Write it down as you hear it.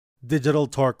Digital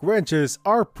torque wrenches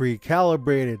are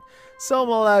pre-calibrated. Some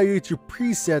allow you to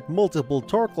preset multiple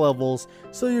torque levels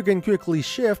so you can quickly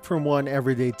shift from one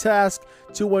everyday task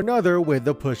to another with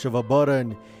the push of a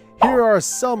button. Here are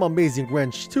some amazing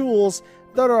wrench tools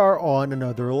that are on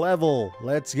another level.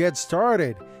 Let's get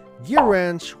started. Gear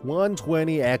Wrench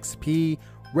 120XP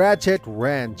Ratchet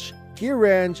Wrench. Gear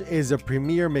Wrench is a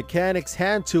premier mechanics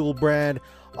hand tool brand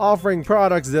offering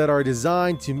products that are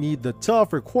designed to meet the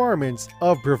tough requirements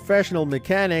of professional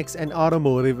mechanics and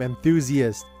automotive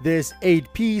enthusiasts. This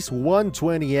 8-piece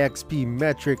 120XP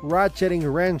metric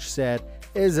ratcheting wrench set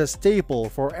is a staple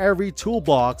for every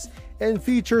toolbox and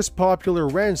features popular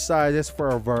wrench sizes for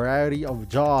a variety of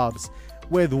jobs.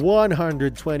 With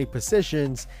 120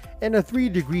 positions and a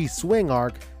 3-degree swing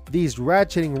arc, these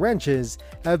ratcheting wrenches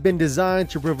have been designed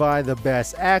to provide the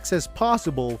best access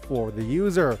possible for the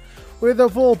user. With a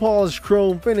full polished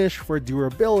chrome finish for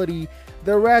durability,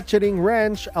 the ratcheting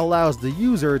wrench allows the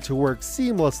user to work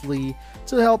seamlessly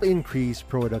to help increase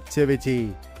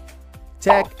productivity.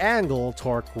 Tech Angle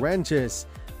Torque Wrenches.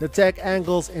 The Tech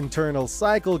Angle's internal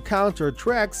cycle counter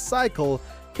tracks cycle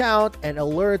count and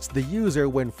alerts the user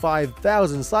when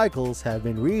 5,000 cycles have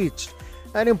been reached.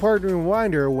 An important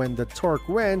reminder when the torque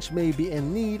wrench may be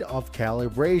in need of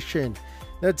calibration.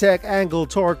 The Tech Angle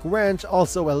Torque Wrench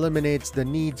also eliminates the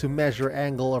need to measure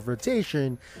angle of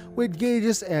rotation with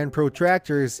gauges and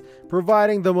protractors,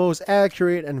 providing the most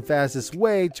accurate and fastest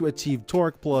way to achieve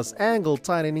torque plus angle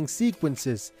tightening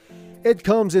sequences. It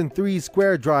comes in 3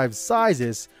 square drive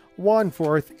sizes,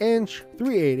 1/4 inch,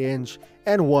 3/8 inch,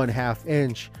 and 1/2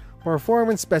 inch.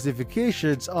 Performance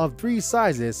specifications of 3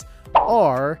 sizes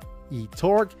are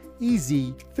E-Torque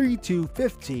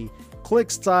EZ3250 Click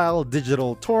Style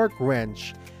Digital Torque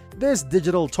Wrench. This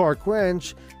digital torque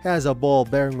wrench has a ball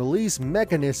bearing release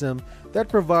mechanism that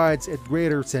provides it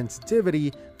greater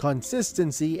sensitivity,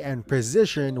 consistency, and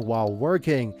precision while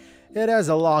working. It has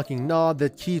a locking knob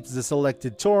that keeps the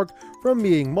selected torque from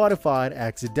being modified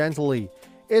accidentally.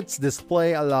 Its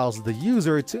display allows the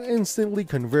user to instantly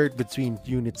convert between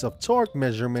units of torque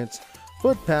measurements,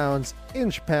 foot-pounds,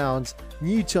 inch-pounds,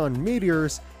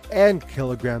 newton-meters, and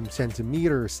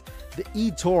kilogram-centimeters. The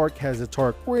E-Torque has a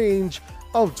torque range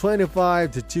of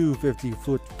 25 to 250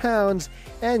 foot-pounds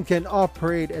and can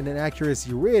operate at an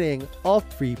accuracy rating of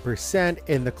 3%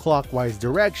 in the clockwise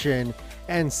direction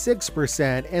and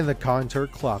 6% in the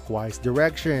counterclockwise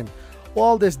direction.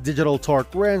 While this digital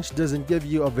torque wrench doesn't give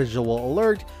you a visual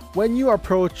alert when you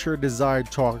approach your desired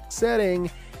torque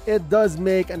setting, it does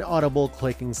make an audible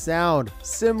clicking sound,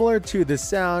 similar to the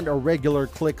sound a regular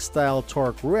click-style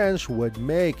torque wrench would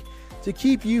make, to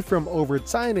keep you from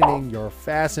over-tightening your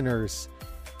fasteners.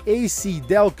 AC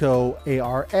Delco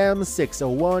ARM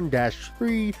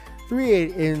 601-3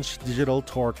 3/8-inch Digital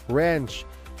Torque Wrench.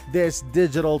 This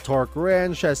digital torque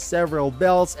wrench has several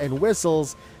bells and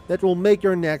whistles that will make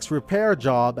your next repair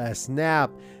job a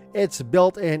snap. Its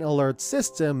built-in alert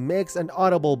system makes an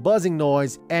audible buzzing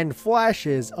noise and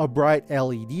flashes a bright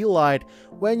LED light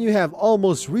when you have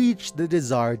almost reached the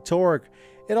desired torque.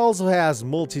 It also has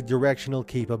multi-directional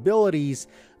capabilities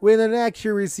with an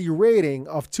accuracy rating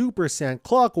of 2%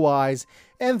 clockwise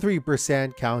and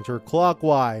 3%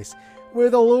 counterclockwise.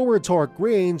 With a lower torque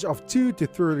range of 2 to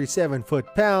 37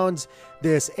 foot-pounds,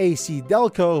 this AC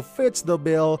Delco fits the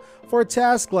bill for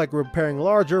tasks like repairing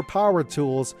larger power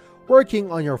tools,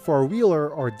 working on your 4-wheeler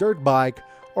or dirt bike,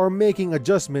 or making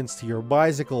adjustments to your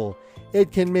bicycle.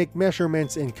 It can make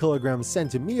measurements in kilograms,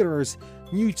 centimeters,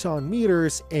 newton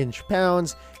meters, inch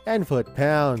pounds, and foot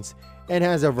pounds, and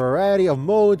has a variety of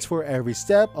modes for every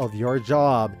step of your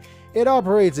job. It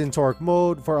operates in torque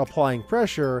mode for applying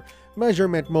pressure,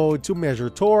 measurement mode to measure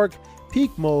torque,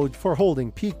 peak mode for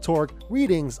holding peak torque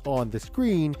readings on the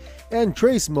screen, and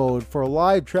trace mode for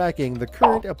live tracking the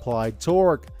current applied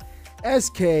torque.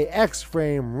 SK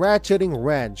X-Frame Ratcheting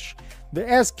Wrench. The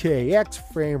SK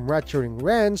X-Frame Ratcheting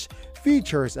Wrench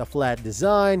features a flat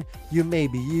design. You may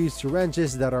be used to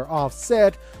wrenches that are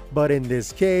offset, but in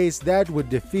this case, that would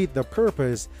defeat the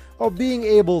purpose of being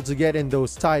able to get in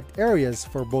those tight areas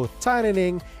for both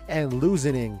tightening and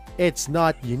loosening. It's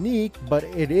not unique, but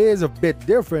it is a bit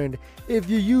different if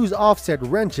you use offset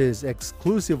wrenches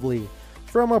exclusively.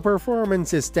 From a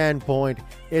performance standpoint,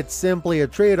 it's simply a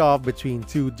trade-off between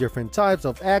 2 different types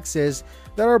of axes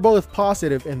that are both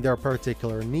positive in their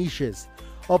particular niches.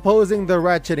 Opposing the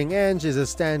ratcheting edge is a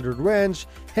standard wrench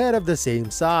head of the same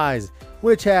size,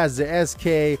 which has the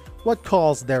SK what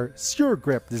calls their sure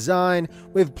grip design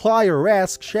with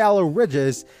plier-esque shallow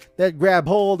ridges that grab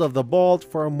hold of the bolt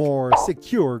for a more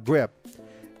secure grip.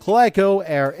 Cleco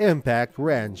Air Impact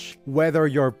Wrench. Whether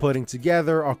you're putting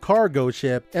together a cargo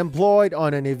ship, employed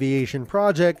on an aviation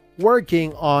project,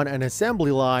 working on an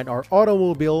assembly line or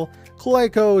automobile,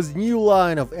 Cleco's new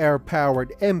line of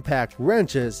air-powered impact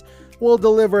wrenches will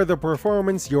deliver the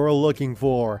performance you're looking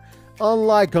for.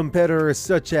 Unlike competitors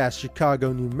such as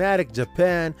Chicago Pneumatic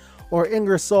Japan or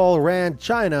Ingersoll Rand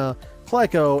China,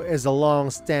 Cleco is a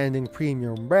long-standing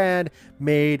premium brand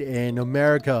made in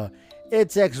America.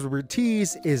 Its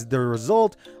expertise is the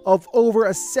result of over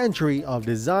a century of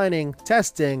designing,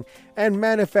 testing, and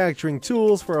manufacturing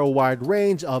tools for a wide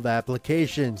range of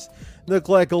applications. The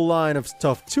Cleco line of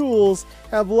stuffed tools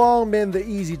have long been the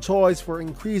easy choice for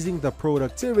increasing the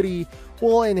productivity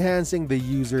while enhancing the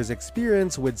user's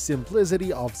experience with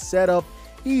simplicity of setup,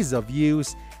 ease of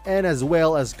use, and as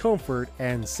well as comfort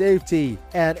and safety.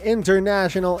 At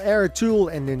International Air Tool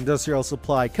and Industrial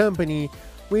Supply Company,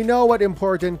 we know what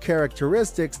important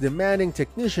characteristics demanding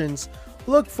technicians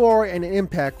look for in an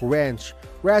impact wrench: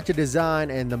 ratchet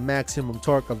design and the maximum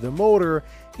torque of the motor.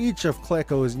 Each of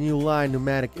Cleco's new line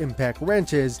pneumatic impact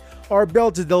wrenches are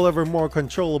built to deliver more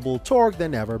controllable torque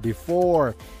than ever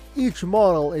before. Each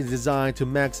model is designed to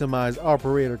maximize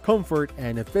operator comfort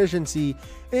and efficiency,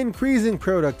 increasing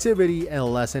productivity and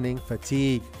lessening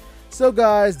fatigue. So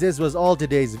guys, this was all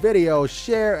today's video.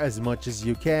 Share as much as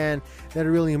you can. That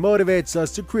really motivates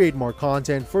us to create more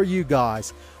content for you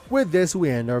guys. With this, we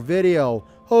end our video.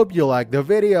 Hope you liked the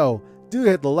video. Do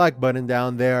hit the like button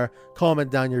down there,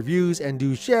 comment down your views, and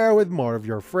do share with more of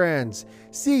your friends.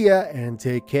 See ya and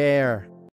take care.